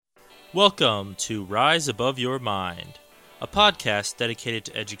Welcome to Rise Above Your Mind, a podcast dedicated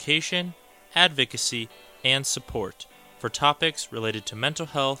to education, advocacy, and support for topics related to mental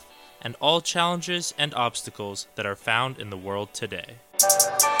health and all challenges and obstacles that are found in the world today.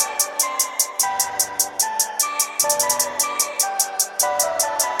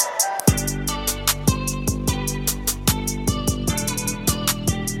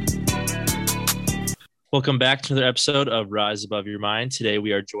 Welcome back to another episode of Rise Above Your Mind. Today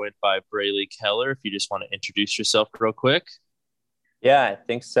we are joined by Braley Keller. If you just want to introduce yourself real quick. Yeah,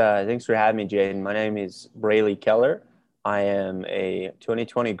 thanks for having me, Jaden. My name is Braley Keller. I am a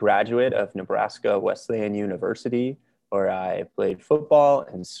 2020 graduate of Nebraska Wesleyan University, where I played football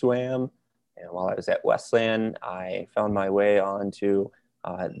and swam. And while I was at Wesleyan, I found my way onto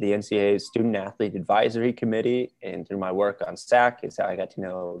the NCAA's Student Athlete Advisory Committee, and through my work on SAC is how I got to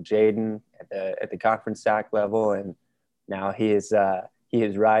know Jaden at the conference SAC level, and now he has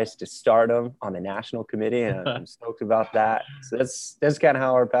rise to stardom on the national committee, and I'm stoked about that. So that's kind of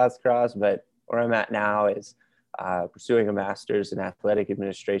how our paths cross. But where I'm at now is pursuing a master's in athletic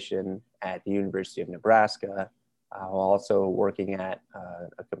administration at the University of Nebraska, while also working at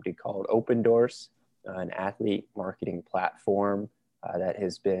a company called Open Doors, an athlete marketing platform that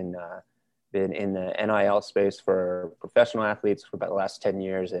has been in the NIL space for professional athletes for about the last 10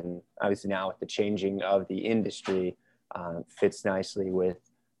 years. And obviously now with the changing of the industry, fits nicely with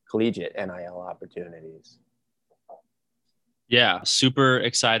collegiate NIL opportunities. Yeah, super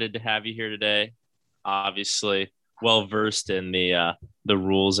excited to have you here today. Obviously, well versed in the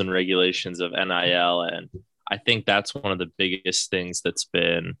rules and regulations of NIL, and I think that's one of the biggest things that's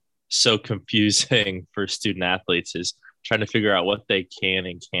been so confusing for student athletes is trying to figure out what they can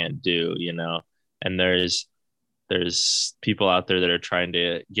and can't do, and there's people out there that are trying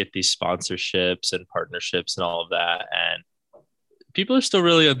to get these sponsorships and partnerships and all of that. And people are still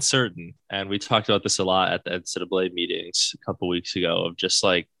really uncertain. And we talked about this a lot at the NCAA meetings a couple of weeks ago of just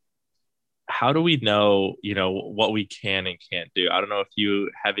like, how do we know, what we can and can't do? I don't know if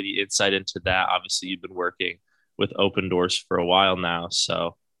you have any insight into that. Obviously, you've been working with Open Doors for a while now.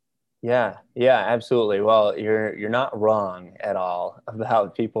 So Yeah, absolutely. Well, you're not wrong at all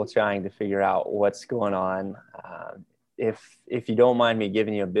about people trying to figure out what's going on. If you don't mind me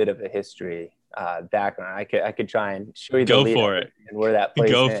giving you a bit of a history background, I could try and show you the go lead for it and where that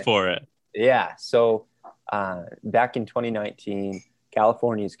plays go in. for it. Yeah. So back in 2019,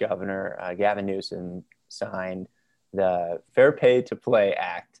 California's governor Gavin Newsom signed the Fair Pay to Play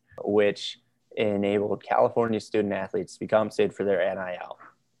Act, which enabled California student athletes to be compensated for their NIL.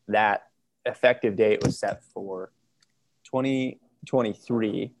 That effective date was set for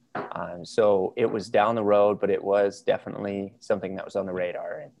 2023. So it was down the road, but it was definitely something that was on the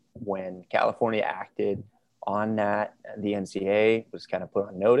radar. And when California acted on that, the NCAA was kind of put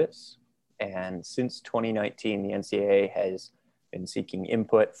on notice. And since 2019, the NCAA has been seeking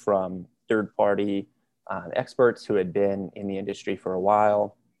input from third-party experts who had been in the industry for a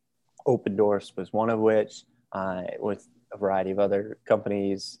while. Open Doors was one of which, with a variety of other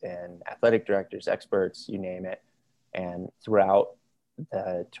companies and athletic directors, experts, you name it. And throughout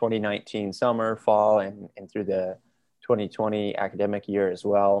the 2019 summer, fall, and through the 2020 academic year as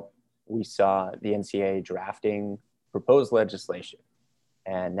well, we saw the NCAA drafting proposed legislation.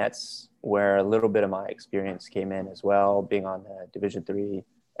 And that's where a little bit of my experience came in as well, being on the Division III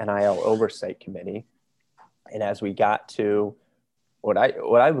NIL Oversight Committee. And as we got to what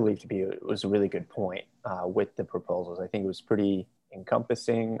I believe to be was a really good point with the proposals. I think it was pretty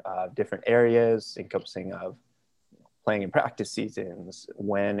encompassing of different areas, encompassing of playing and practice seasons,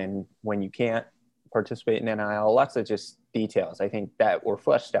 when you can't participate in NIL, lots of just details, I think, that were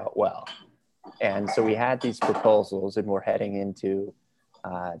fleshed out well. And so we had these proposals, and we're heading into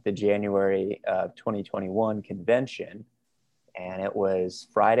the January of 2021 convention, and it was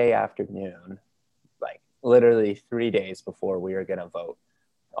Friday afternoon, literally 3 days before we were going to vote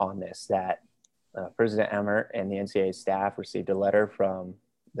on this, that President Emmert and the NCAA staff received a letter from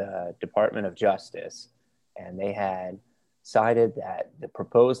the Department of Justice, and they had cited that the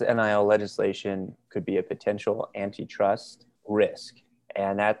proposed NIL legislation could be a potential antitrust risk.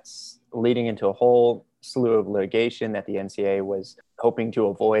 And that's leading into a whole slew of litigation that the NCAA was hoping to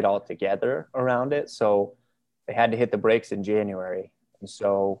avoid altogether around it. So they had to hit the brakes in January. And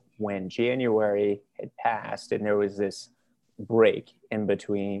so when January had passed and there was this break in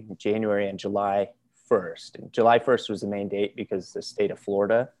between January and July 1st, and July 1st was the main date because the state of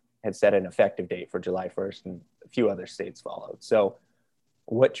Florida had set an effective date for July 1st and a few other states followed. So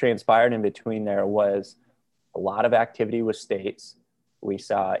what transpired in between there was a lot of activity with states. We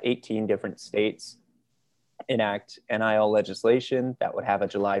saw 18 different states enact NIL legislation that would have a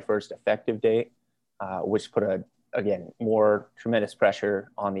July 1st effective date, which put again, more tremendous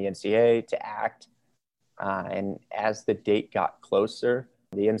pressure on the NCAA to act. And as the date got closer,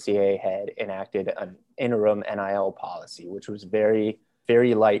 the NCAA had enacted an interim NIL policy, which was very,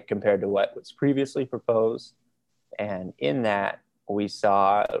 very light compared to what was previously proposed. And in that, we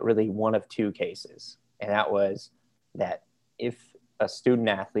saw really one of two cases. And that was that if a student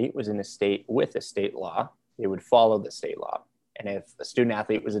athlete was in a state with a state law, they would follow the state law. And if a student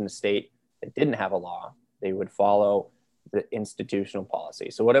athlete was in a state that didn't have a law, they would follow the institutional policy.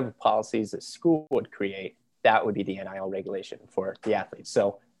 So whatever policies the school would create, that would be the NIL regulation for the athletes.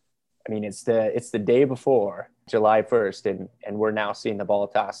 So, I mean, it's the day before July 1st, and we're now seeing the ball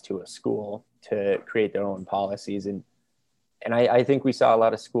tossed to a school to create their own policies. And I think we saw a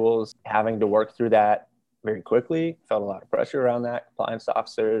lot of schools having to work through that very quickly, felt a lot of pressure around that. Compliance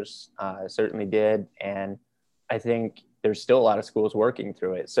officers certainly did. And I think there's still a lot of schools working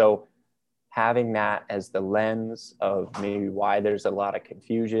through it. So having that as the lens of maybe why there's a lot of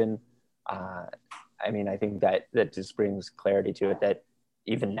confusion, I mean, I think that just brings clarity to it, that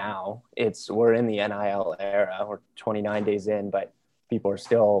even now we're in the NIL era. We're 29 days in, but people are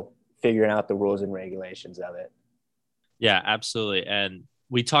still figuring out the rules and regulations of it. Yeah, absolutely. And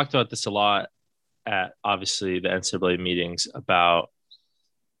we talked about this a lot at obviously the NCAA meetings about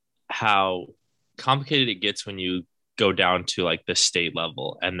how complicated it gets when you go down to like the state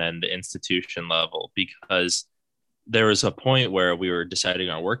level and then the institution level, because there was a point where we were deciding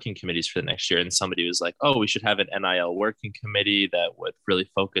our working committees for the next year, and somebody was like, oh, we should have an NIL working committee that would really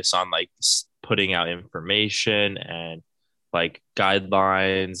focus on like putting out information and like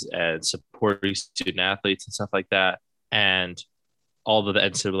guidelines and supporting student athletes and stuff like that. And all of the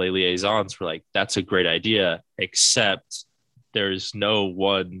NCAA liaisons were like, that's a great idea, except there's no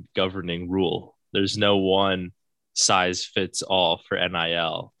one governing rule. There's no one size fits all for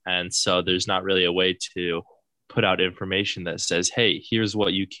NIL. And so there's not really a way to put out information that says, hey, here's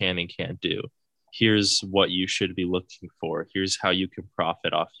what you can and can't do. Here's what you should be looking for. Here's how you can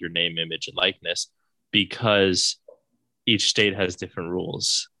profit off your name, image, and likeness, because each state has different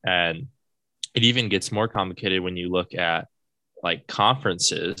rules. And it even gets more complicated when you look at like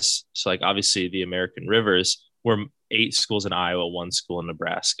conferences. So like obviously the American Rivers, we're 8 schools in Iowa, 1 school in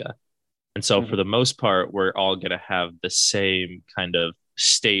Nebraska. And so for the most part, we're all going to have the same kind of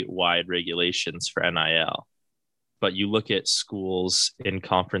statewide regulations for NIL. But you look at schools in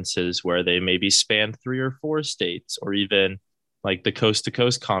conferences where they maybe span 3 or 4 states, or even like the Coast to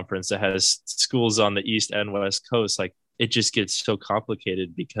Coast Conference that has schools on the East and West Coast. Like it just gets so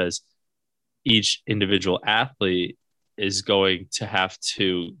complicated because each individual athlete is going to have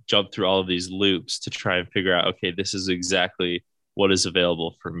to jump through all of these loops to try and figure out, okay, this is exactly what is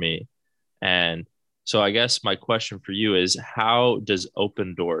available for me. And so I guess my question for you is, how does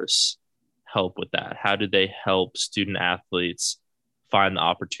Open Doors help with that? How do they help student athletes find the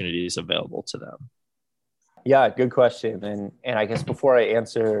opportunities available to them? Yeah, good question. And I guess before I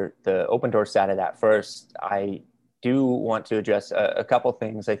answer the Open Door side of that first, I do want to address a couple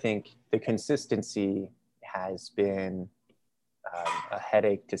things. I think the consistency has been a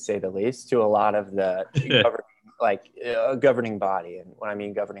headache, to say the least, to a lot of the governing body. And when I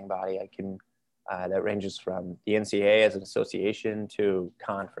mean governing body, I can that ranges from the NCAA as an association to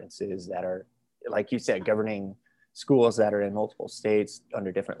conferences that are, like you said, governing schools that are in multiple states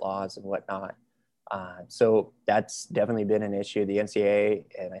under different laws and whatnot. So that's definitely been an issue. The NCAA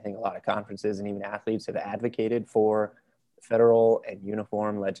and I think a lot of conferences and even athletes have advocated for federal and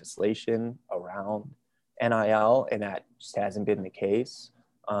uniform legislation around NIL, and that just hasn't been the case,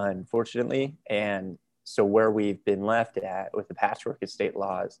 unfortunately. And so where we've been left at with the patchwork of state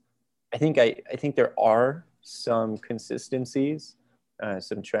laws, I think there are some consistencies,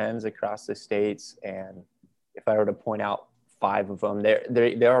 some trends across the states. And if I were to point out 5 of them,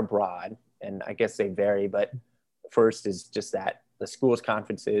 they are broad, and I guess they vary. But first is just that the schools,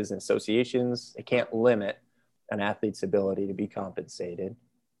 conferences, and associations, they can't limit an athlete's ability to be compensated.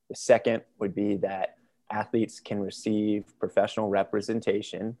 The second would be that athletes can receive professional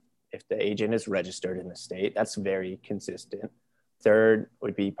representation if the agent is registered in the state. That's very consistent. Third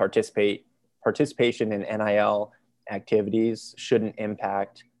would be participation in NIL activities shouldn't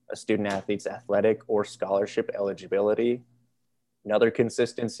impact a student athlete's athletic or scholarship eligibility. Another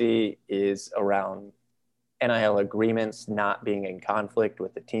consistency is around NIL agreements not being in conflict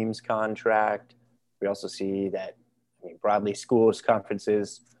with the team's contract. We also see that, broadly, schools,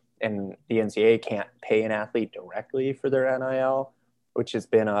 conferences, and the NCAA can't pay an athlete directly for their NIL, which has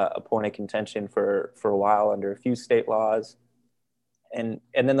been a point of contention for a while under a few state laws. And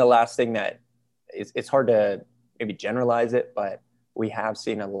then the last thing that it's hard to maybe generalize it, but we have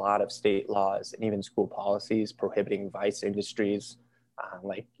seen a lot of state laws and even school policies prohibiting vice industries,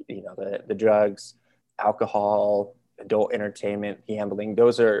 like the drugs, alcohol, adult entertainment, gambling.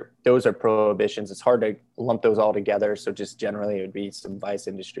 Those are prohibitions. It's hard to lump those all together. So just generally, it would be some vice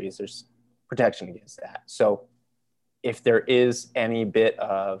industries. There's protection against that. So if there is any bit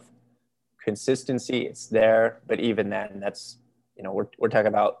of consistency, it's there. But even then, that's we're talking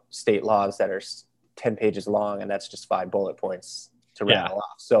about state laws that are 10 pages long, and that's just 5 bullet points to rattle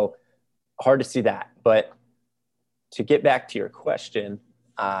off. So hard to see that. But to get back to your question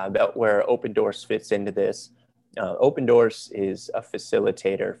about where Open Doors fits into this, Open Doors is a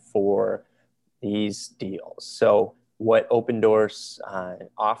facilitator for these deals. So what Open Doors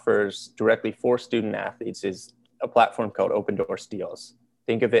offers directly for student athletes is a platform called Open Doors Deals.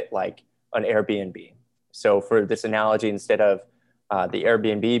 Think of it like an Airbnb. So for this analogy, instead of the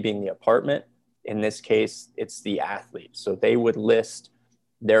Airbnb being the apartment, in this case, it's the athlete. So they would list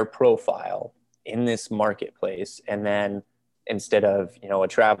their profile in this marketplace, and then instead of a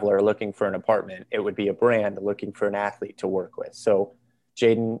traveler looking for an apartment, it would be a brand looking for an athlete to work with. So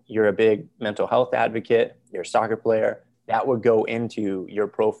Jaden, you're a big mental health advocate, you're a soccer player, that would go into your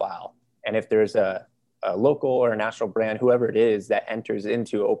profile. And if there's a local or a national brand, whoever it is that enters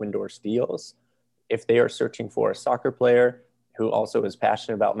into Open Doors Deals, if they are searching for a soccer player who also is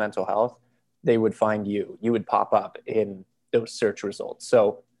passionate about mental health, they would find you. You would pop up in those search results.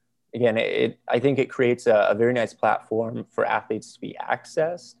 So again, I think it creates a very nice platform for athletes to be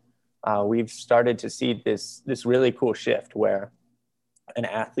accessed. We've started to see this really cool shift where an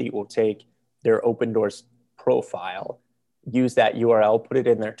athlete will take their Open Doors profile, use that URL, put it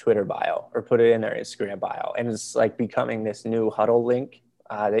in their Twitter bio or put it in their Instagram bio. And it's like becoming this new huddle link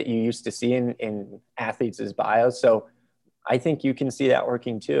that you used to see in athletes' bios. So I think you can see that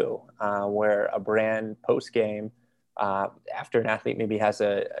working too, where a brand post-game, after an athlete maybe has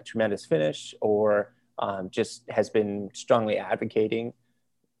a tremendous finish or just has been strongly advocating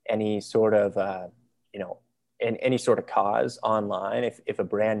any sort of, in any sort of cause online, if a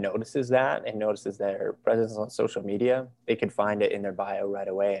brand notices that and notices their presence on social media, they can find it in their bio right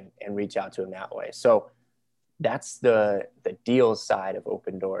away and reach out to them that way. So that's the deals side of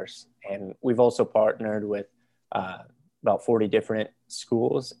Open Doors. And we've also partnered with about 40 different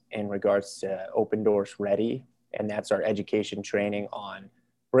schools in regards to Open Doors Ready. And that's our education training on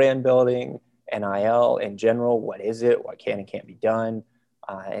brand building, NIL in general. What is it? What can and can't be done?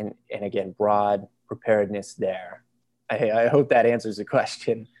 And again, broad preparedness there. I hope that answers the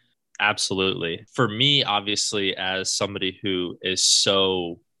question. Absolutely. For me, obviously, as somebody who is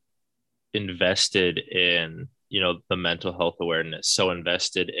so invested in, the mental health awareness, so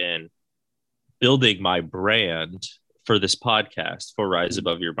invested in building my brand for this podcast, for Rise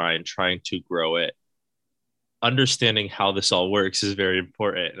Above Your Mind, trying to grow it, understanding how this all works is very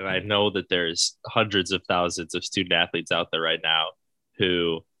important. And I know that there's hundreds of thousands of student athletes out there right now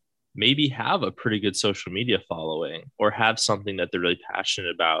who maybe have a pretty good social media following or have something that they're really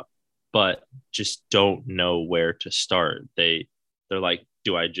passionate about, but just don't know where to start. They're like,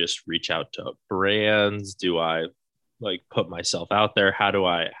 do I just reach out to brands? Do I like put myself out there? How do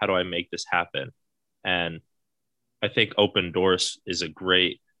I make this happen? And I think Open Doors is a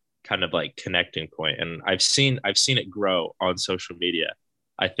great kind of like connecting point. And I've seen it grow on social media.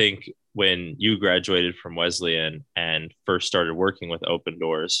 I think when you graduated from Wesleyan and first started working with Open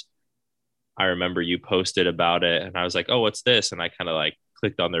Doors, I remember you posted about it and I was like, oh, what's this? And I kind of like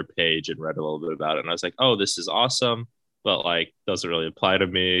clicked on their page and read a little bit about it. And I was like, oh, this is awesome, but like doesn't really apply to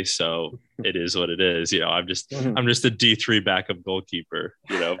me. So it is what it is. I'm just a D3 backup goalkeeper,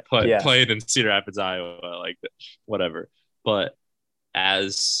 playing in Cedar Rapids, Iowa, like whatever. But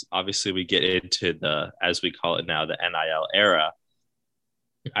as obviously we get into as we call it now, the NIL era,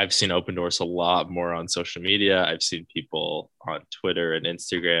 I've seen Open Doors a lot more on social media. I've seen people on Twitter and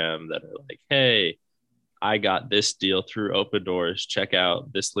Instagram that are like, hey, I got this deal through Open Doors. Check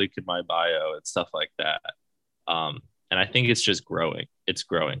out this link in my bio and stuff like that. And I think it's just growing. It's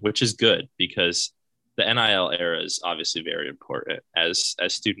growing, which is good because the NIL era is obviously very important. As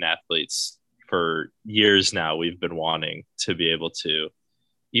student athletes for years now, we've been wanting to be able to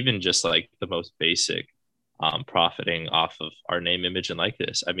even just like the most basic profiting off of our name, image, and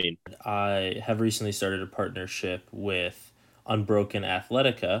likeness. I mean, I have recently started a partnership with Unbroken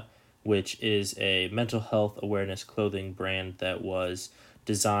Athletica, which is a mental health awareness clothing brand that was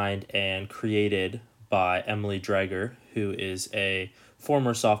designed and created by Emily Drager, who is a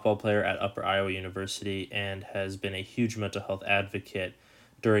former softball player at Upper Iowa University and has been a huge mental health advocate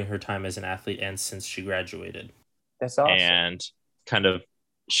during her time as an athlete and since she graduated. That's awesome. And kind of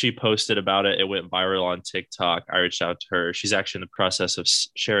she posted about it. It went viral on TikTok. I reached out to her. She's actually in the process of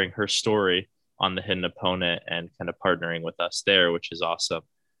sharing her story on the Hidden Opponent and kind of partnering with us there, which is awesome.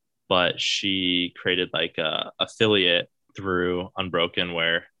 But she created like a affiliate through Unbroken,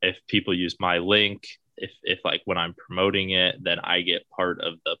 where if people use my link, if like when I'm promoting it, then I get part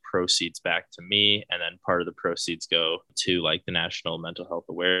of the proceeds back to me, and then part of the proceeds go to like the National Mental Health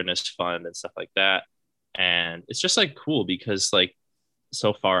Awareness Fund and stuff like that. And it's just like cool because like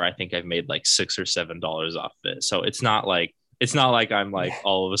so far I think I've made like $6 or $7 off it. So it's not like I'm like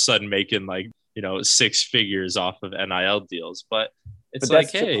all of a sudden making like, you know, six figures off of NIL deals, but it's But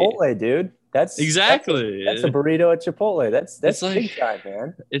like, that's hey, Chipotle, dude. exactly. That's a burrito at Chipotle. That's It's like big time,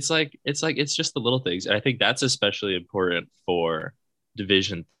 man. it's just the little things. And I think that's especially important for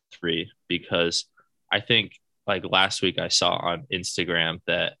Division 3 because I think like last week I saw on Instagram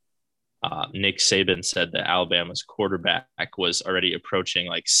that Nick Saban said that Alabama's quarterback was already approaching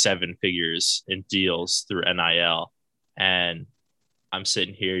like seven figures in deals through NIL. And I'm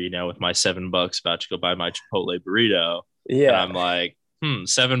sitting here, you know, with my $7 about to go buy my Chipotle burrito. And Yeah, I'm like,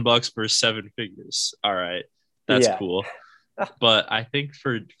 $7 for seven figures. All right. That's yeah, cool. But I think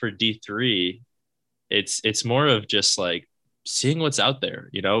for D3, it's more of just like seeing what's out there,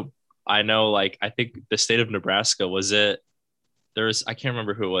 you know. I know like I think the state of Nebraska was it there was I can't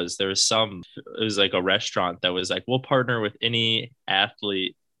remember who it was. There was it was like a restaurant that was like, we'll partner with any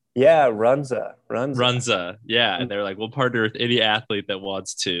athlete. yeah. Runza. Runza. Yeah. And they're like, we'll partner with any athlete that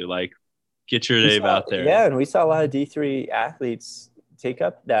wants to like get your name out there. Yeah, and we saw a lot of D3 athletes take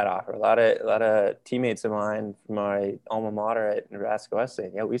up that offer. A lot of teammates of mine from my alma mater at Nebraska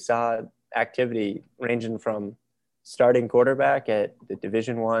Wesleyan. Yeah, we saw activity ranging from starting quarterback at the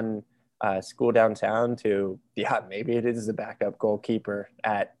Division 1 school downtown to maybe it is the backup goalkeeper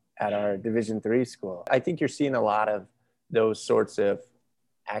at our Division 3 school. I think you're seeing a lot of those sorts of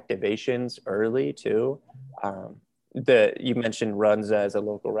activations early too. You mentioned Runza as a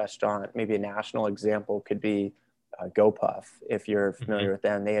local restaurant. Maybe a national example could be GoPuff. If you're familiar with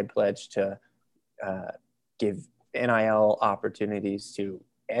them, they had pledged to give NIL opportunities to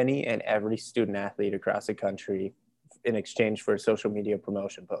any and every student athlete across the country in exchange for a social media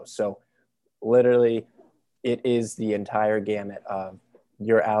promotion post. So literally, it is the entire gamut of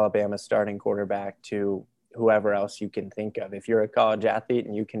your Alabama starting quarterback to whoever else you can think of. If you're a college athlete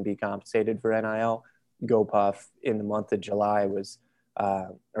and you can be compensated for NIL, GoPuff in the month of July was,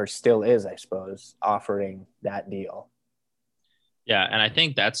 or still is, I suppose, offering that deal. Yeah. And I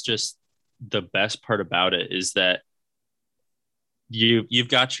think that's just the best part about it is that you've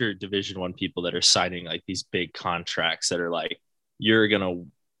got your Division 1 people that are signing like these big contracts that are like, you're going to,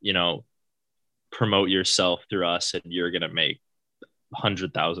 you know, promote yourself through us and you're going to make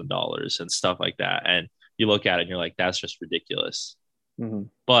 $100,000 and stuff like that. And you look at it and you're like, that's just ridiculous. Mm-hmm.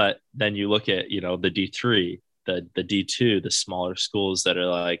 But then you look at, you know, the D3, the D2, the smaller schools that are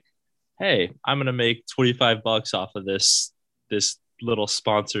like, hey, I'm going to make $25 off of this little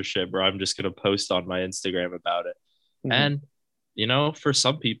sponsorship, or I'm just going to post on my Instagram about it. Mm-hmm. And, you know, for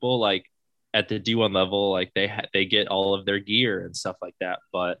some people, like at the D1 level, like they get all of their gear and stuff like that.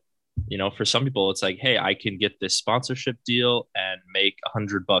 But, you know, for some people, it's like, hey, I can get this sponsorship deal and make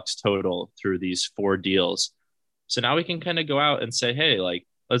 $100 total through these 4 deals. So now we can kind of go out and say, hey, like,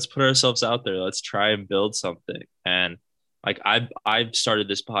 let's put ourselves out there. Let's try and build something. And like, I've started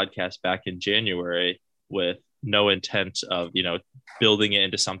this podcast back in January with no intent of, you know, building it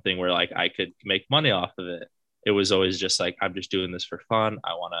into something where like I could make money off of it. It was always just like, I'm just doing this for fun.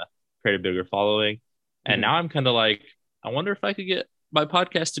 I want to create a bigger following. And now I'm kind of like, I wonder if I could get my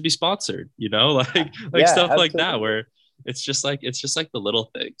podcast to be sponsored, you know, like stuff absolutely. Like that, where it's just like the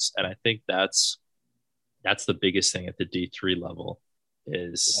little things. And I think that's the biggest thing at the D3 level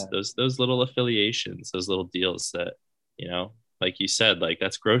is those little affiliations, those little deals that, you know, like you said, like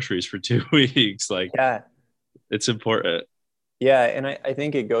that's groceries for 2 weeks. Like, it's important. Yeah. And I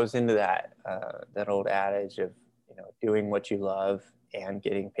think it goes into that old adage of, you know, doing what you love and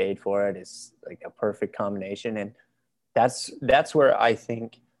getting paid for it is like a perfect combination. And that's where I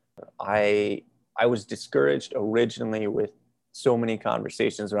think I was discouraged originally with so many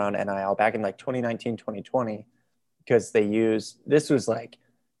conversations around NIL back in like 2019, 2020, because this was like,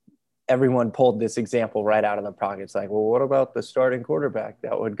 everyone pulled this example right out of the pocket. It's like, well, what about the starting quarterback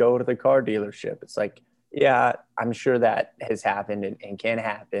that would go to the car dealership? It's like, yeah, I'm sure that has happened and can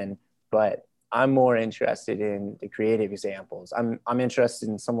happen, but I'm more interested in the creative examples. I'm interested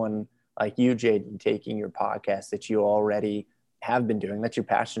in someone like you, Jaden, taking your podcast that you already have been doing, that you're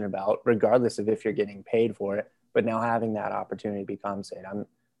passionate about, regardless of if you're getting paid for it, but now having that opportunity to be compensated.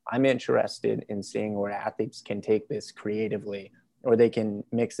 I'm interested in seeing where athletes can take this creatively or they can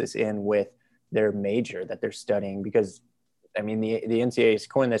mix this in with their major that they're studying. Because I mean, the NCAA has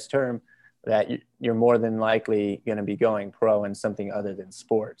coined this term that you're more than likely going to be going pro in something other than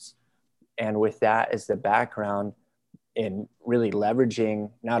sports. And with that as the background, in really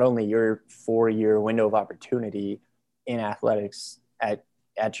leveraging not only your 4-year window of opportunity in athletics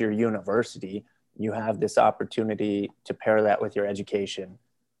at your university, you have this opportunity to pair that with your education.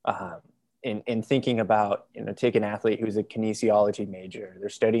 In thinking about, take an athlete who's a kinesiology major, they're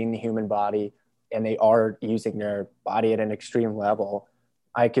studying the human body and they are using their body at an extreme level.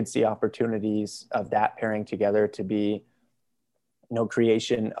 I could see opportunities of that pairing together to be,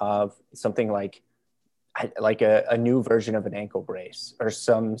 creation of something like a new version of an ankle brace or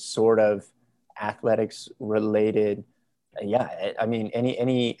some sort of athletics related. Yeah. I mean,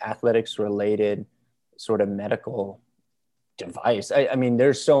 any athletics related sort of medical device. I mean,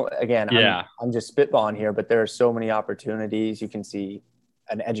 there's so, again, Yeah. I'm just spitballing here, but there are so many opportunities. You can see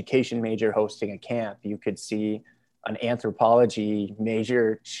an education major hosting a camp. You could see an anthropology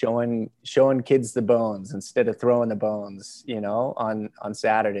major showing kids the bones instead of throwing the bones, on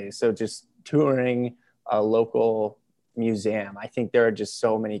Saturdays. So just touring a local museum. I think there are just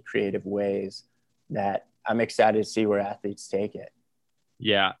so many creative ways that I'm excited to see where athletes take it.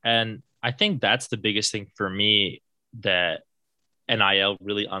 Yeah. And I think that's the biggest thing for me that NIL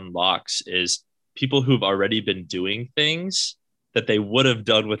really unlocks is people who've already been doing things that they would have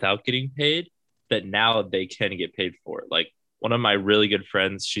done without getting paid, that now they can get paid for. Like one of my really good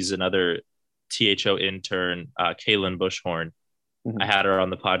friends, she's another THO intern, Kaylin Bushhorn. Mm-hmm. I had her on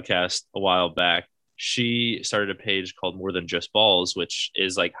the podcast a while back. She started a page called More Than Just Balls, which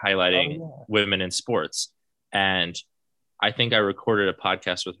is like highlighting women in sports. And I think I recorded a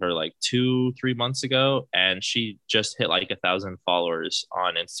podcast with her like 2-3 months ago, and she just hit like 1,000 followers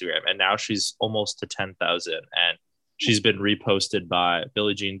on Instagram. And now she's almost to 10,000. And she's been reposted by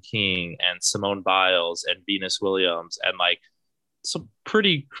Billie Jean King and Simone Biles and Venus Williams and like some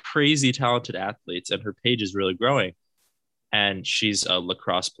pretty crazy talented athletes. And her page is really growing. And she's a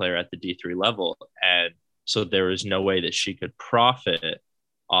lacrosse player at the D3 level. And so there was no way that she could profit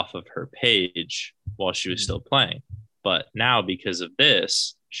off of her page while she was still playing. But now, because of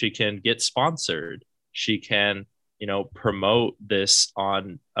this, she can get sponsored. She can, promote this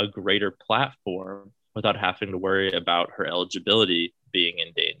on a greater platform without having to worry about her eligibility being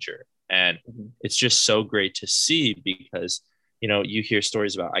in danger. And it's just so great to see because, you hear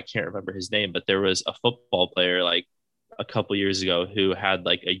stories about, I can't remember his name, but there was a football player like a couple years ago who had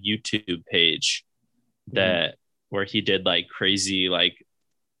like a YouTube page that where he did like crazy, like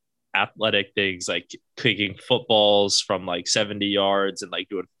athletic things like kicking footballs from like 70 yards and like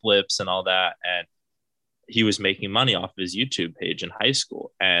doing flips and all that. And he was making money off of his YouTube page in high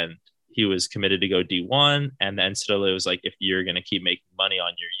school. And he was committed to go D1. And the NCAA was like, if you're going to keep making money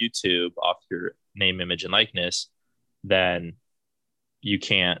on your YouTube off your name, image, and likeness, then you're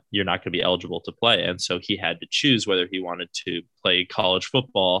not going to be eligible to play. And so he had to choose whether he wanted to play college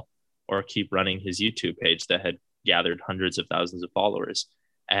football or keep running his YouTube page that had gathered hundreds of thousands of followers.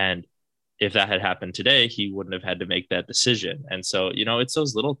 And if that had happened today, he wouldn't have had to make that decision. And so, it's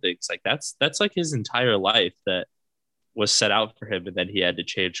those little things like that's like his entire life that was set out for him. And then he had to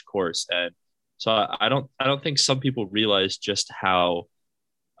change course. And so I don't think some people realize just how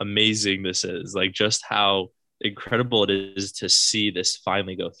amazing this is, like just how incredible it is to see this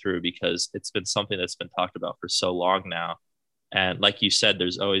finally go through, because it's been something that's been talked about for so long now. And like you said,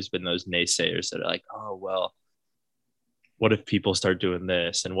 there's always been those naysayers that are like, oh, well, what if people start doing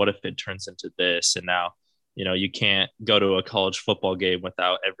this? And what if it turns into this? And now, you can't go to a college football game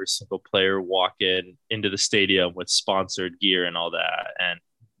without every single player walking into the stadium with sponsored gear and all that. And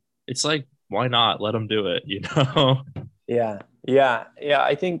it's like, why not let them do it? Yeah.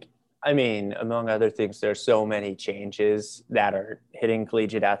 I mean, among other things, there's so many changes that are hitting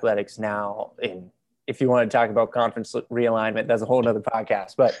collegiate athletics now. And if you want to talk about conference realignment, that's a whole other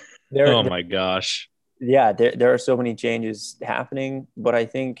podcast. But my gosh. Yeah, there are so many changes happening. But I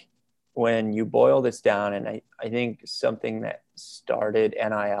think when you boil this down, and I think something that started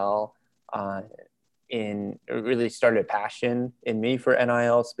NIL really started a passion in me for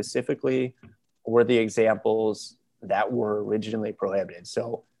NIL specifically were the examples that were originally prohibited.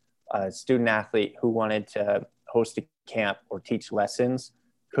 So a student athlete who wanted to host a camp or teach lessons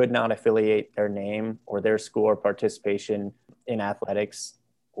could not affiliate their name or their school or participation in athletics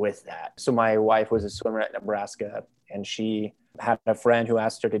with that. So my wife was a swimmer at Nebraska, and she had a friend who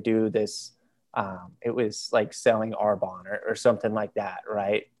asked her to do this. It was like selling Arbonne or something like that,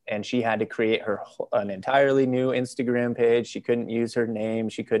 right? And she had to create an entirely new Instagram page. She couldn't use her name.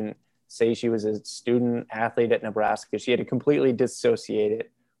 She couldn't say she was a student athlete at Nebraska, she had to completely dissociate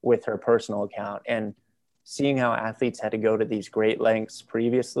it with her personal account. And seeing how athletes had to go to these great lengths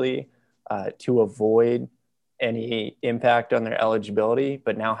previously to avoid any impact on their eligibility,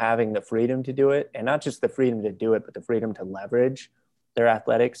 but now having the freedom to do it, and not just the freedom to do it, but the freedom to leverage their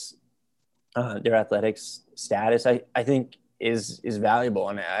athletics status, I think is valuable.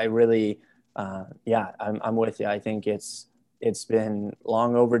 And I really, I'm with you. I think it's been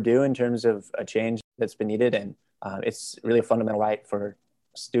long overdue in terms of a change that's been needed. And it's really a fundamental right for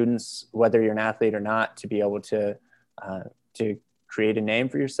students, whether you're an athlete or not, to be able to create a name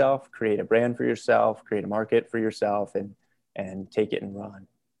for yourself, create a brand for yourself, create a market for yourself, and take it and run.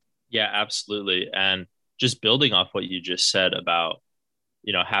 Yeah, absolutely. And just building off what you just said about,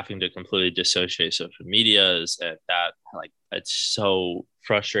 having to completely dissociate social medias, and that, like, it's so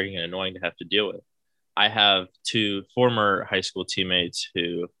frustrating and annoying to have to deal with. I have two former high school teammates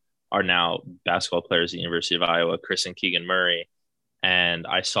who are now basketball players at the University of Iowa, Chris and Keegan Murray. And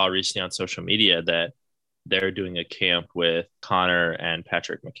I saw recently on social media that they're doing a camp with Connor and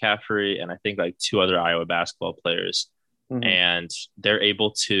Patrick McCaffrey, and I think like two other Iowa basketball players. Mm-hmm. And they're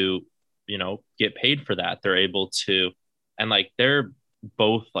able to, get paid for that. They're able to, and like, they're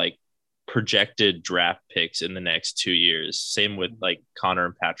both like projected draft picks in the next 2 years. Same with like Connor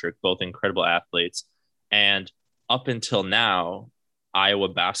and Patrick, both incredible athletes. And up until now, Iowa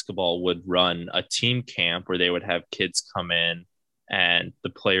basketball would run a team camp where they would have kids come in and the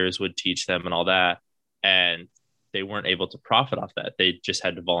players would teach them and all that. And they weren't able to profit off that. They just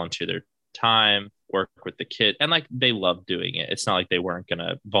had to volunteer their time, work with the kid. And like, they loved doing it. It's not like they weren't going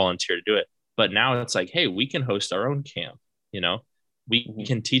to volunteer to do it. But now it's like, hey, we can host our own camp. We mm-hmm.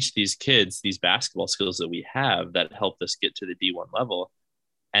 can teach these kids these basketball skills that we have that helped us get to the D1 level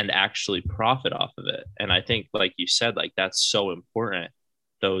and actually profit off of it. And I think, like you said, like, that's so important.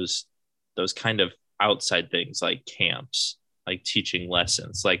 Those kind of outside things like camps, like teaching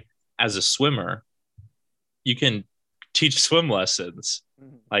lessons, like as a swimmer, you can teach swim lessons.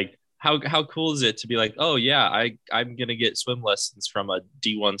 Mm-hmm. Like, how cool is it to be like, oh yeah, I'm going to get swim lessons from a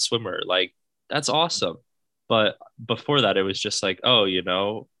D1 swimmer. Like, that's awesome. But before that, it was just like, oh,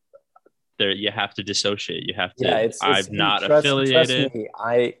 there, you have to dissociate. You have to, I'm not affiliated. Trust me,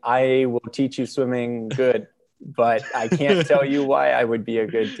 I will teach you swimming good, but I can't tell you why I would be a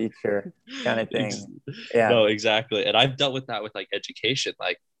good teacher, kind of thing. Yeah. No, exactly. And I've dealt with that with like education,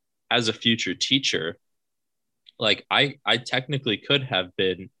 like as a future teacher, like I technically could have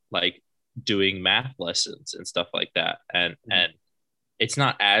been like doing math lessons and stuff like that. And it's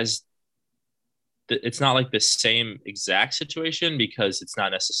not like the same exact situation because it's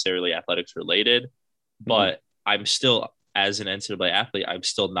not necessarily athletics related, but I'm still, as an NCAA athlete, I'm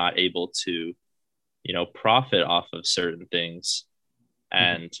still not able to, profit off of certain things.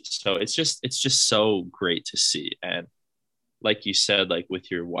 And so it's just so great to see. And like you said, like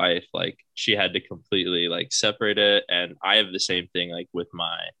with your wife, like she had to completely like separate it. And I have the same thing, like with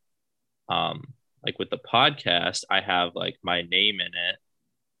my, like with the podcast, I have like my name in it,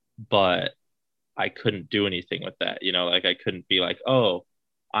 but I couldn't do anything with that. Like I couldn't be like, oh,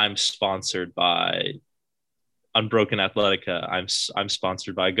 I'm sponsored by Unbroken Athletica. I'm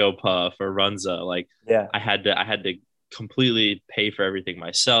sponsored by GoPuff or Runza. Like, yeah, I had to completely pay for everything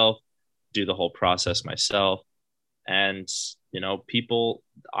myself, do the whole process myself. And, people,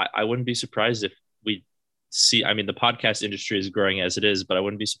 I wouldn't be surprised if we see, I mean, the podcast industry is growing as it is, but I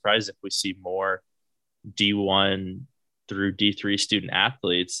wouldn't be surprised if we see more D1 through D3 student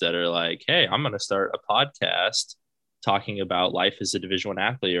athletes that are like, hey, I'm going to start a podcast talking about life as a Division I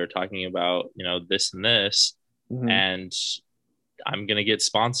athlete, or talking about, this and this. Mm-hmm. And I'm going to get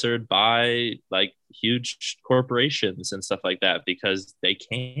sponsored by like huge corporations and stuff like that because they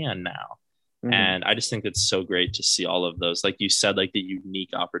can now. Mm-hmm. And I just think it's so great to see all of those, like you said, like the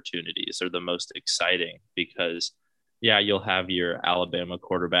unique opportunities are the most exciting because, yeah, you'll have your Alabama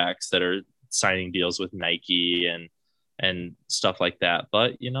quarterbacks that are signing deals with Nike and stuff like that.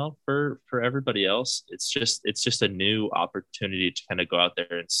 But, for everybody else, it's just a new opportunity to kind of go out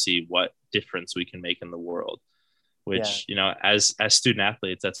there and see what difference we can make in the world, which, as student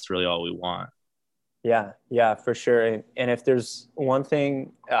athletes, that's really all we want. Yeah, for sure. And if there's one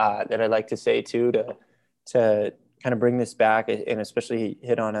thing that I'd like to say too, to kind of bring this back and especially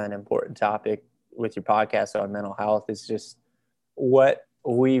hit on an important topic with your podcast on mental health, is just what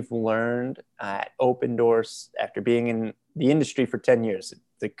we've learned at Open Doors after being in the industry for 10 years.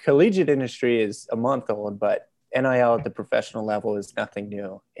 The collegiate industry is a month old, but NIL at the professional level is nothing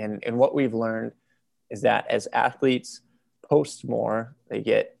new. And what we've learned is that as athletes post more, they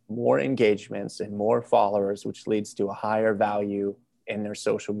get more engagements and more followers, which leads to a higher value in their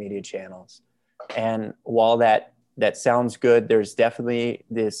social media channels. And while that sounds good, there's definitely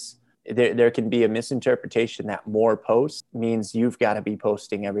there can be a misinterpretation that more posts means you've got to be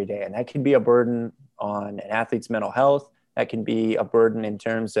posting every day. And that can be a burden on an athlete's mental health. That can be a burden in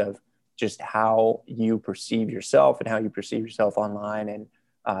terms of just how you perceive yourself and how you perceive yourself online.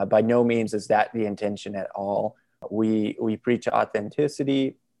 And by no means is that the intention at all. We preach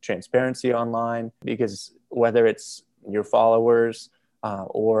authenticity, transparency online, because whether it's your followers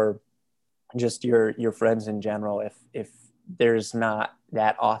or just your friends in general, if there's not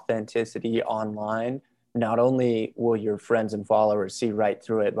that authenticity online, not only will your friends and followers see right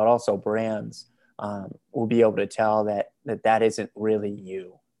through it, but also brands will be able to tell that isn't really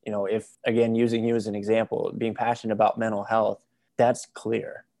you. You know, if, again, using you as an example, being passionate about mental health, that's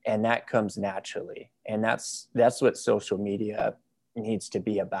clear and that comes naturally. And that's what social media needs to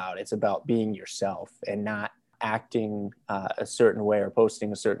be about. It's about being yourself and not acting a certain way or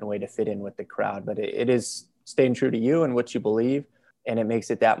posting a certain way to fit in with the crowd. But it is staying true to you and what you believe. And it makes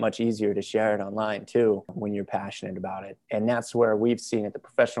it that much easier to share it online too, when you're passionate about it. And that's where we've seen at the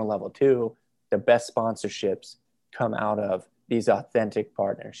professional level too, the best sponsorships come out of these authentic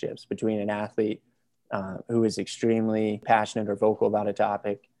partnerships between an athlete who is extremely passionate or vocal about a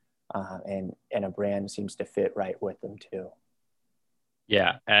topic and a brand seems to fit right with them too.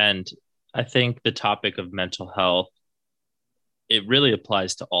 Yeah. And I think the topic of mental health, it really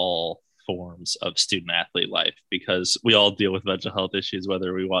applies to all forms of student athlete life, because we all deal with mental health issues,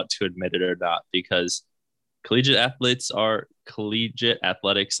 whether we want to admit it or not, because collegiate athletics,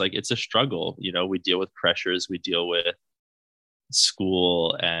 like, it's a struggle. You know, we deal with pressures, we deal with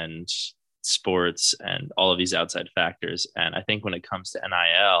school and sports and all of these outside factors. And I think when it comes to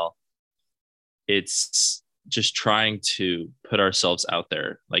NIL, it's just trying to put ourselves out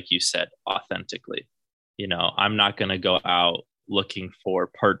there, like you said, authentically. You know, I'm not going to go out looking for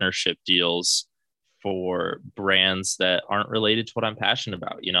partnership deals for brands that aren't related to what I'm passionate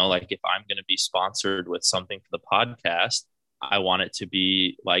about. You know, like, if I'm going to be sponsored with something for the podcast, I want it to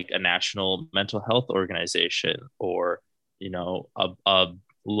be like a national mental health organization, or, you know, a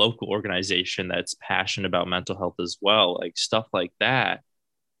local organization that's passionate about mental health as well. Like, stuff like that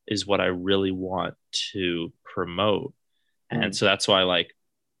is what I really want to promote. And so that's why, like,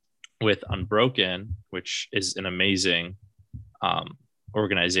 with Unbroken, which is an amazing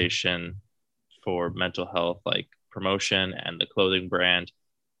organization for mental health, like, promotion, and the clothing brand,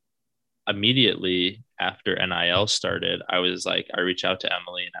 immediately after NIL started, I reached out to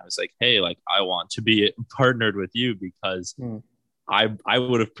Emily and I was like, hey, like, I want to be partnered with you, because I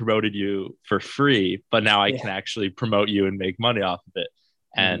would have promoted you for free, but now I can actually promote you and make money off of it.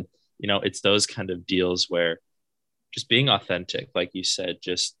 And, you know, it's those kind of deals where just being authentic, like you said,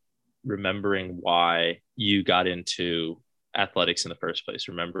 just remembering why you got into athletics in the first place,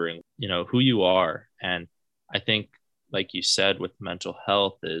 remembering, you know, who you are. And I think, like you said, with mental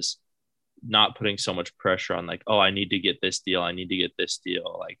health, is not putting so much pressure on, like, oh, I need to get this deal, I need to get this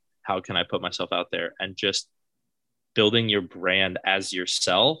deal, like, how can I put myself out there, and just building your brand as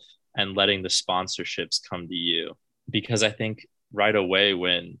yourself and letting the sponsorships come to you. Because I think right away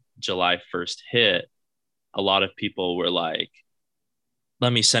when July 1st hit, a lot of people were like,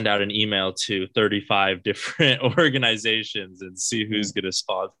 let me send out an email to 35 different organizations and see who's going to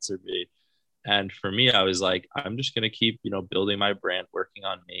sponsor me. And for me, I was like, I'm just going to keep, you know, building my brand, working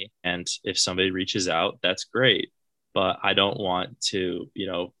on me. And if somebody reaches out, that's great. But I don't want to, you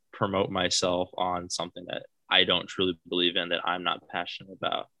know, promote myself on something that I don't truly believe in, that I'm not passionate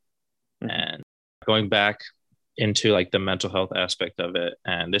about. And going back into, like, the mental health aspect of it,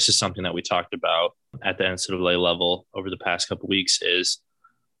 and this is something that we talked about at the NCAA level over the past couple of weeks, is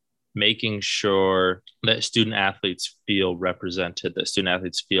making sure that student athletes feel represented, that student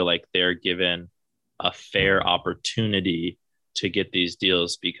athletes feel like they're given a fair opportunity to get these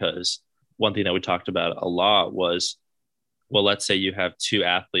deals. Because one thing that we talked about a lot was, well, let's say you have two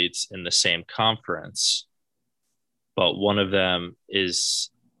athletes in the same conference, but one of them is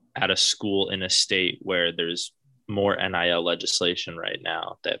at a school in a state where there's more NIL legislation right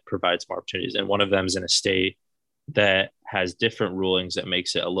now that provides more opportunities, and one of them is in a state that has different rulings that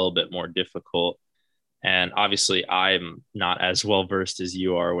makes it a little bit more difficult. And obviously, I'm not as well versed as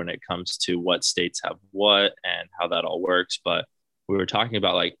you are when it comes to what states have what and how that all works. But we were talking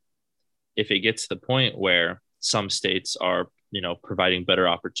about, like, if it gets to the point where some states are, you know, providing better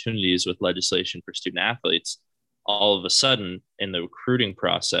opportunities with legislation for student athletes, all of a sudden in the recruiting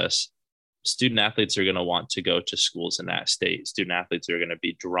process, student athletes are going to want to go to schools in that state. Student athletes are going to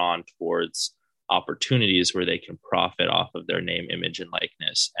be drawn towards opportunities where they can profit off of their name, image, and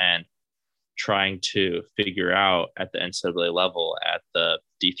likeness. And trying to figure out at the NCAA level, at the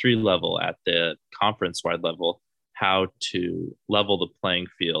D3 level, at the conference wide level, how to level the playing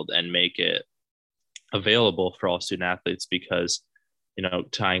field and make it available for all student athletes. Because,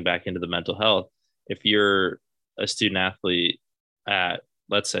 tying back into the mental health, if you're a student athlete at,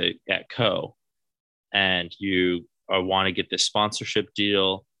 let's say, at Co, and you want to get this sponsorship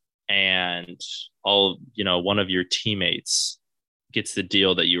deal, and one of your teammates gets the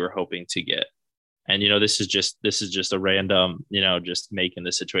deal that you were hoping to get. And, this is just a random, just making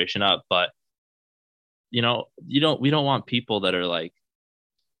the situation up. But, we don't want people that are like,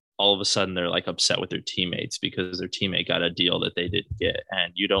 all of a sudden they're like upset with their teammates because their teammate got a deal that they didn't get.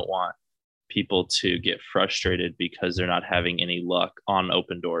 And you don't want people to get frustrated because they're not having any luck on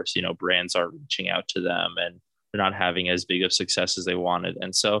open doors. Brands aren't reaching out to them and they're not having as big of success as they wanted.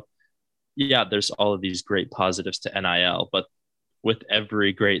 And so, yeah, there's all of these great positives to NIL, but with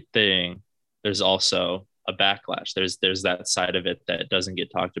every great thing, there's also a backlash. There's that side of it that doesn't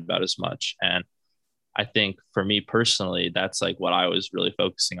get talked about as much. And I think for me personally, that's like what I was really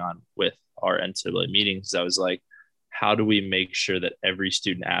focusing on with our NCAA meetings. I was like, how do we make sure that every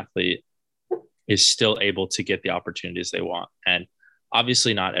student athlete is still able to get the opportunities they want? And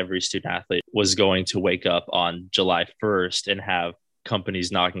obviously not every student athlete was going to wake up on July 1st and have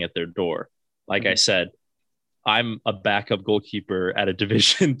companies knocking at their door. Like I said, I'm a backup goalkeeper at a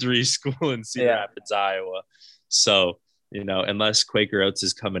Division III school in Cedar Rapids, Iowa. So, unless Quaker Oats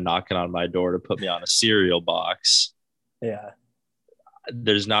is coming knocking on my door to put me on a cereal box,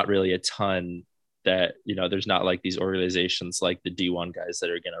 there's not really a ton that, there's not like these organizations like the D1 guys that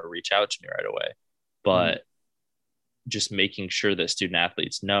are going to reach out to me right away. But just making sure that student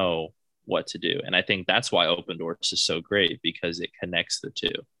athletes know what to do. And I think that's why Open Doors is so great, because it connects the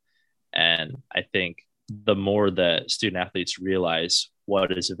two. And I think the more that student athletes realize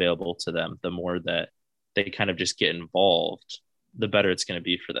what is available to them, the more that they kind of just get involved, the better it's going to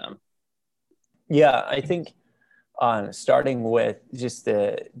be for them. Yeah, I think starting with just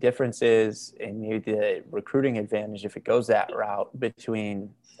the differences and maybe the recruiting advantage, if it goes that route between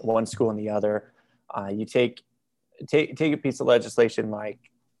one school and the other, you take a piece of legislation like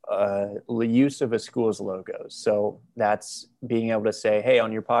the use of a school's logos. So that's being able to say, hey,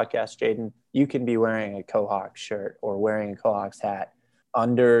 on your podcast, Jaden, you can be wearing a Cohawk shirt or wearing a Cohawks hat.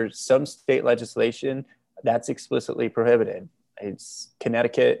 Under some state legislation, that's explicitly prohibited. It's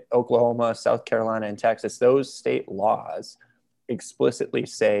Connecticut, Oklahoma, South Carolina, and Texas. Those state laws explicitly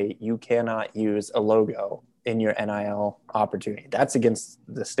say you cannot use a logo in your NIL opportunity. That's against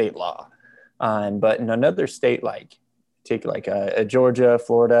the state law. But in another state, take a Georgia,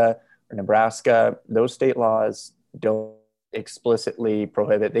 Florida, or Nebraska, those state laws don't explicitly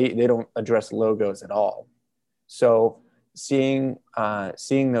prohibit. They don't address logos at all. So seeing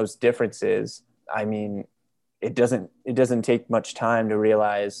those differences, I mean, it doesn't take much time to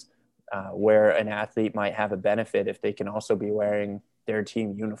realize where an athlete might have a benefit if they can also be wearing their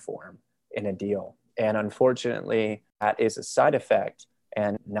team uniform in a deal. And unfortunately, that is a side effect,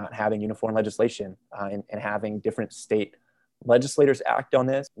 and not having uniform legislation and having different state legislators act on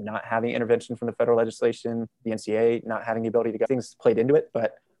this, not having intervention from the federal legislation, the NCAA not having the ability to get things played into it.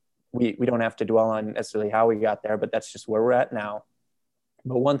 But we don't have to dwell on necessarily how we got there, but that's just where we're at now.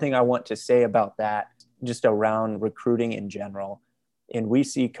 But one thing I want to say about that, just around recruiting in general, and we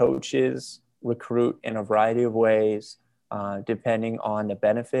see coaches recruit in a variety of ways, depending on the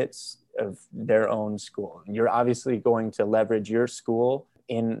benefits of their own school. And you're obviously going to leverage your school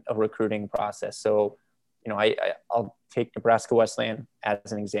in a recruiting process. So, I'll take Nebraska Wesleyan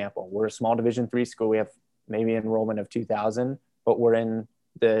as an example. We're a small Division III school. We have maybe an enrollment of 2,000, but we're in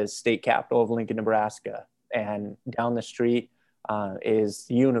the state capital of Lincoln, Nebraska. And down the street is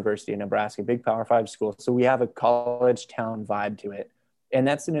the University of Nebraska, big Power 5 school. So we have a college town vibe to it. And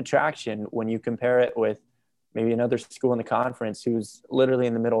that's an attraction when you compare it with maybe another school in the conference who's literally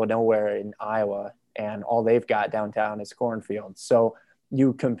in the middle of nowhere in Iowa, and all they've got downtown is cornfields. So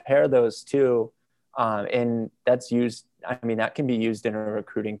you compare those two, and that's used. I mean, that can be used in a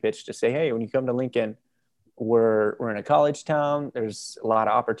recruiting pitch to say, hey, when you come to Lincoln, we're in a college town. There's a lot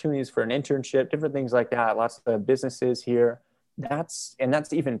of opportunities for an internship, different things like that. Lots of businesses here. That's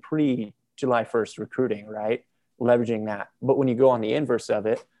even pre-July 1st recruiting, right? Leveraging that. But when you go on the inverse of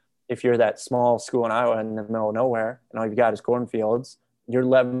it, if you're that small school in Iowa in the middle of nowhere and all you've got is cornfields, your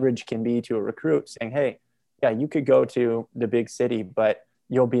leverage can be to a recruit saying, hey, yeah, you could go to the big city, but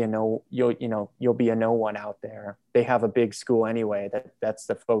you'll be a no one out there. They have a big school anyway. That's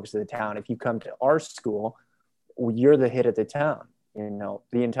the focus of the town. If you come to our school, you're the hit of the town. The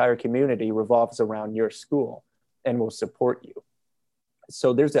entire community revolves around your school and will support you.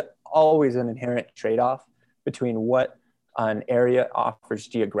 So there's always an inherent trade-off between what an area offers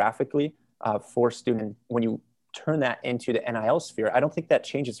geographically for student. When you turn that into the NIL sphere, I don't think that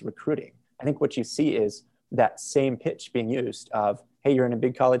changes recruiting. I think what you see is that same pitch being used of, hey, you're in a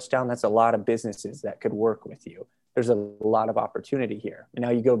big college town, that's a lot of businesses that could work with you. There's a lot of opportunity here. And now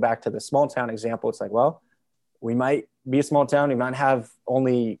you go back to the small town example, it's like, well, we might be a small town, we might have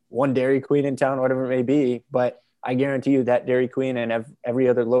only one Dairy Queen in town, whatever it may be, but I guarantee you that Dairy Queen and every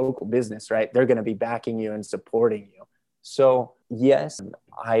other local business, right, they're going to be backing you and supporting you. So yes,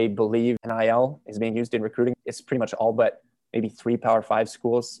 I believe NIL is being used in recruiting. It's pretty much all but maybe 3 Power 5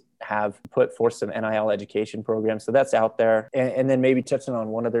 schools have put forth some NIL education programs. So that's out there. And then maybe touching on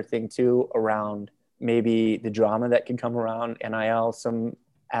one other thing too, around maybe the drama that can come around NIL, some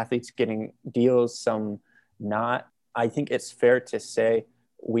athletes getting deals, some not. I think it's fair to say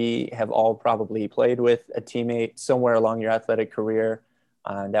we have all probably played with a teammate somewhere along your athletic career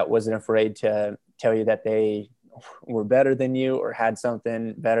that wasn't afraid to tell you that they were better than you or had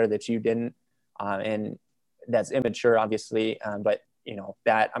something better that you didn't. And that's immature, obviously. But, you know,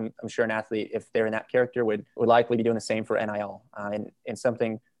 that I'm sure an athlete, if they're in that character, would likely be doing the same for NIL. And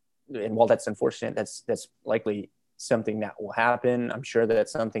something, and while that's unfortunate, that's likely something that will happen. I'm sure that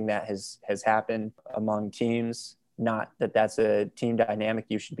it's something that has happened among teams. Not that that's a team dynamic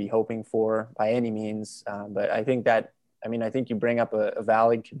you should be hoping for by any means. But I think you bring up a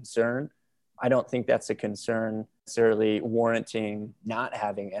valid concern. I don't think that's a concern necessarily warranting not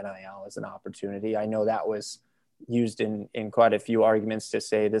having NIL as an opportunity. I know that was used in quite a few arguments to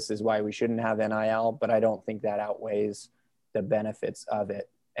say this is why we shouldn't have NIL, but I don't think that outweighs the benefits of it.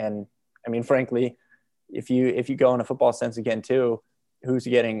 And I mean, frankly, if you go in a football sense again too, who's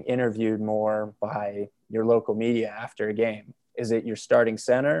getting interviewed more by your local media after a game? Is it your starting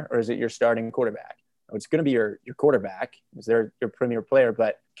center or is it your starting quarterback? It's going to be your quarterback, is they're your premier player,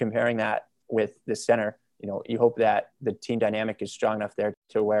 but comparing that with the center, you know, you hope that the team dynamic is strong enough there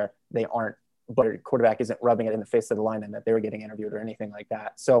to where they aren't, but your quarterback isn't rubbing it in the face of the lineman that they were getting interviewed or anything like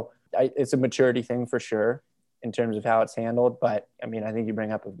that. So it's a maturity thing for sure in terms of how it's handled. But I mean, I think you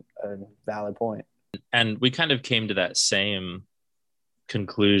bring up a valid point. And we kind of came to that same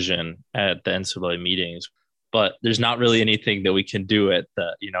conclusion at the NCAA meetings, but there's not really anything that we can do at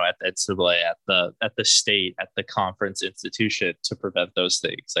the NCAA, at the state, at the conference institution to prevent those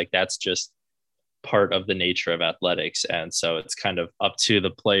things. Like that's just part of the nature of athletics. And so it's kind of up to the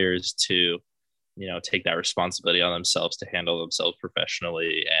players to, you know, take that responsibility on themselves to handle themselves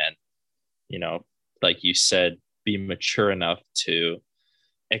professionally. And, you know, like you said, be mature enough to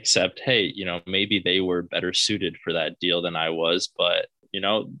accept, hey, you know, maybe they were better suited for that deal than I was, but you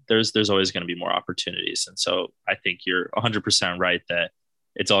know, there's always going to be more opportunities. And so I think you're 100% right that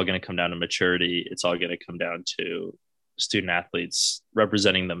it's all going to come down to maturity. It's all going to come down to student athletes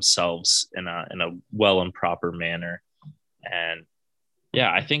representing themselves in a well and proper manner. And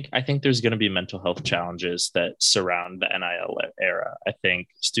yeah, I think there's going to be mental health challenges that surround the NIL era. I think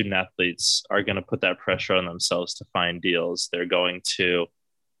student athletes are going to put that pressure on themselves to find deals. They're going to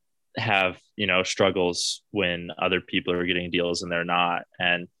have, you know, struggles when other people are getting deals and they're not.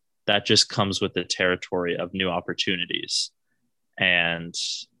 And that just comes with the territory of new opportunities. And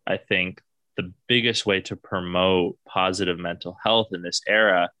I think the biggest way to promote positive mental health in this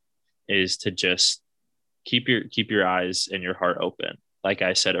era is to just keep your eyes and your heart open. Like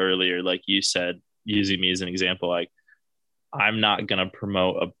I said earlier, like you said, using me as an example, like I'm not going to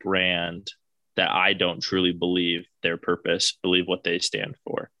promote a brand that I don't truly believe their purpose, believe what they stand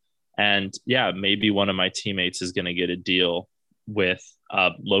for. And yeah, maybe one of my teammates is going to get a deal with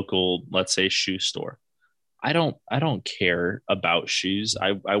a local, let's say, shoe store. I don't care about shoes.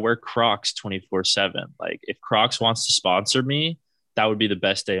 I wear Crocs 24/7. Like if Crocs wants to sponsor me, that would be the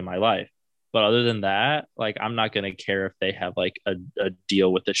best day of my life. But other than that, like I'm not going to care if they have like a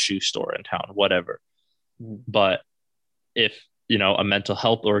deal with a shoe store in town, whatever. But if, you know, a mental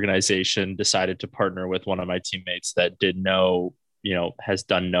health organization decided to partner with one of my teammates that has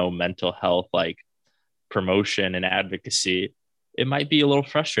done no mental health like promotion and advocacy, it might be a little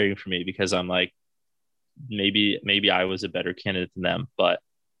frustrating for me because I'm like, maybe I was a better candidate than them. But,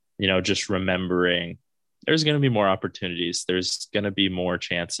 you know, just remembering there's going to be more opportunities, there's going to be more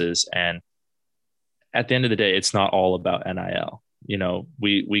chances. And at the end of the day, it's not all about NIL. You know,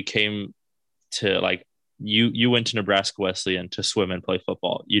 we came to like, you went to Nebraska Wesleyan to swim and play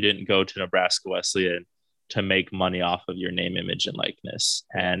football. You didn't go to Nebraska Wesleyan to make money off of your name, image, and likeness.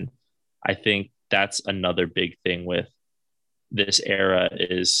 And I think that's another big thing with this era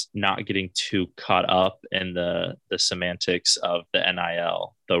is not getting too caught up in the semantics of the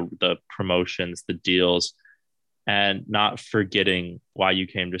NIL, the promotions, the deals. and not forgetting why you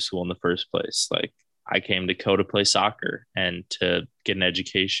came to school in the first place. Like, I came to Co to play soccer and to get an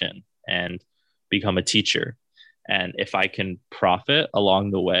education and become a teacher. And if I can profit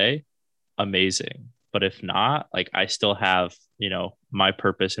along the way, amazing. But if not, like, I still have, my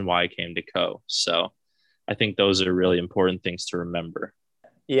purpose and why I came to Co. So I think those are really important things to remember.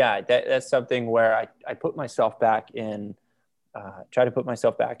 Yeah, that's something where I put myself back in, try to put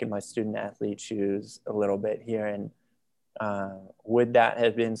myself back in my student athlete shoes a little bit here. And would that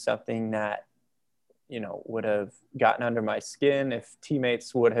have been something that, would have gotten under my skin if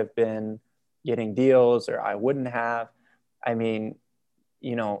teammates would have been getting deals or I wouldn't have? I mean,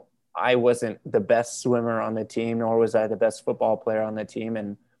 I wasn't the best swimmer on the team, nor was I the best football player on the team.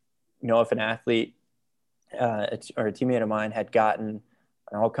 And, if an athlete or a teammate of mine had gotten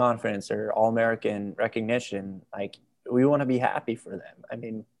an all conference or all American recognition, like, we want to be happy for them. I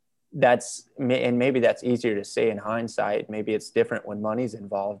mean, and maybe that's easier to say in hindsight. Maybe it's different when money's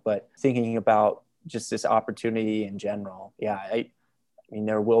involved, but thinking about just this opportunity in general. Yeah. I mean,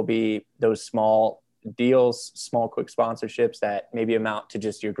 there will be those small deals, small quick sponsorships that maybe amount to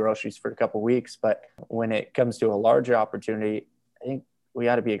just your groceries for a couple of weeks. But when it comes to a larger opportunity, I think we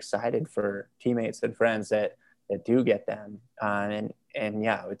got to be excited for teammates and friends that do get them. And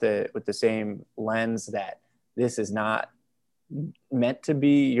yeah, with the same lens that this is not meant to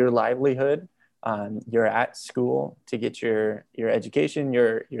be your livelihood. You're at school to get your education.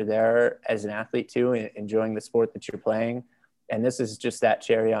 You're there as an athlete too, enjoying the sport that you're playing. And this is just that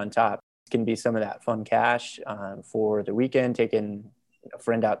cherry on top. It can be some of that fun cash for the weekend, taking a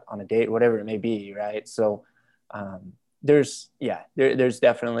friend out on a date, whatever it may be, right? So there's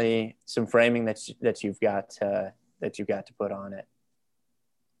definitely some framing that you've got to put on it.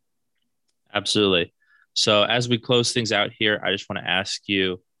 Absolutely. So as we close things out here, I just want to ask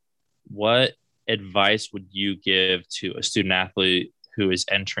you, what advice would you give to a student athlete who is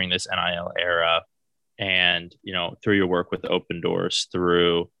entering this NIL era? And, through your work with Open Doors,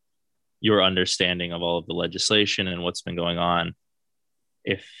 through your understanding of all of the legislation and what's been going on,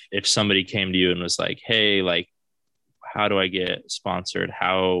 if somebody came to you and was like, hey, like, how do I get sponsored?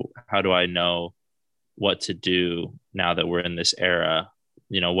 How do I know what to do now that we're in this era?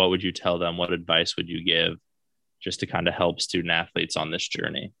 What would you tell them? What advice would you give just to kind of help student athletes on this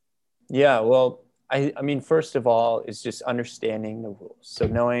journey? Yeah, well, I mean, first of all, is just understanding the rules. So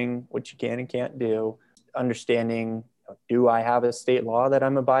knowing what you can and can't do, understanding, do I have a state law that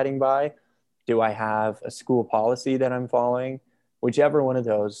I'm abiding by? Do I have a school policy that I'm following? Whichever one of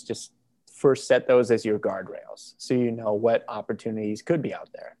those, just first set those as your guardrails so you know what opportunities could be out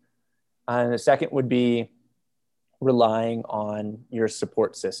there. And the second would be relying on your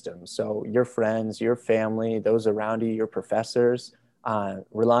support system. So your friends, your family, those around you, your professors,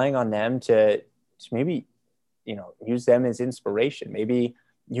 relying on them to maybe, use them as inspiration. Maybe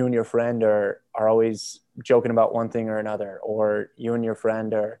you and your friend are always joking about one thing or another, or you and your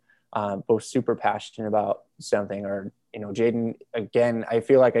friend are both super passionate about something, or, Jaden, again, I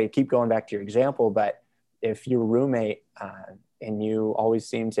feel like I keep going back to your example, but if your roommate and you always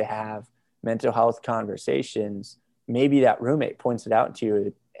seem to have mental health conversations, maybe that roommate points it out to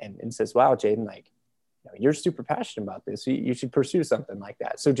you and says, wow, Jaden, like, you're super passionate about this. You should pursue something like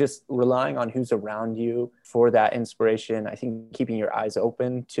that. So just relying on who's around you for that inspiration. I think keeping your eyes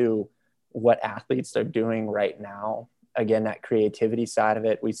open to what athletes are doing right now. Again, that creativity side of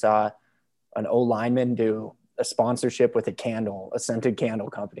it. We saw an O lineman do a sponsorship with a scented candle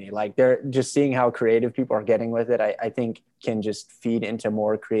company. Like, they're just seeing how creative people are getting with it. I think can just feed into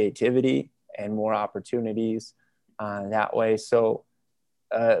more creativity and more opportunities that way. So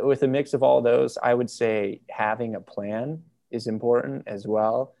with a mix of all those, I would say having a plan is important as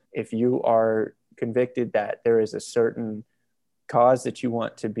well. If you are convicted that there is a certain cause that you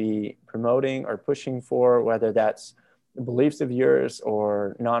want to be promoting or pushing for, whether that's the beliefs of yours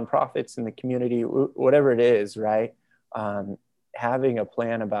or nonprofits in the community, whatever it is, right? Having a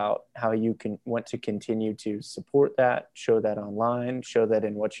plan about how you can want to continue to support that, show that online, show that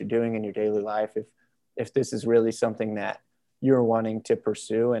in what you're doing in your daily life. If this is really something that you're wanting to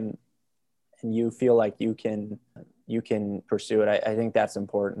pursue and you feel like you can pursue it, I think that's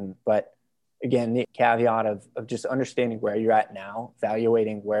important. But again, the caveat of just understanding where you're at now,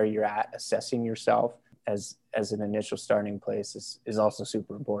 evaluating where you're at, assessing yourself as an initial starting place is also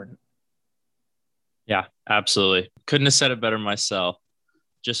super important. Yeah, absolutely. Couldn't have said it better myself.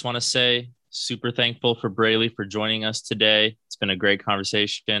 Just want to say super thankful for Braley for joining us today. It's been a great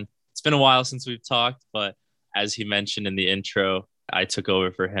conversation. It's been a while since we've talked, but as he mentioned in the intro, I took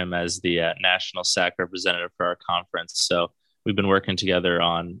over for him as the national SAC representative for our conference. So we've been working together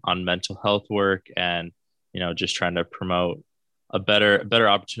on mental health work and just trying to promote a better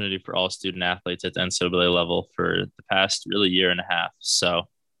opportunity for all student athletes at the NCAA level for the past really year and a half. So it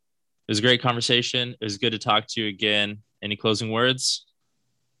was a great conversation. It was good to talk to you again. Any closing words?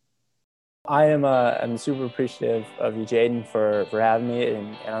 I'm super appreciative of you, Jaden, for having me,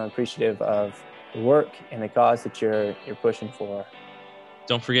 and I'm appreciative of the work and the cause that you're pushing for.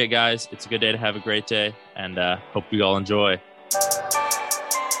 Don't forget, guys, it's a good day to have a great day, and hope you all enjoy.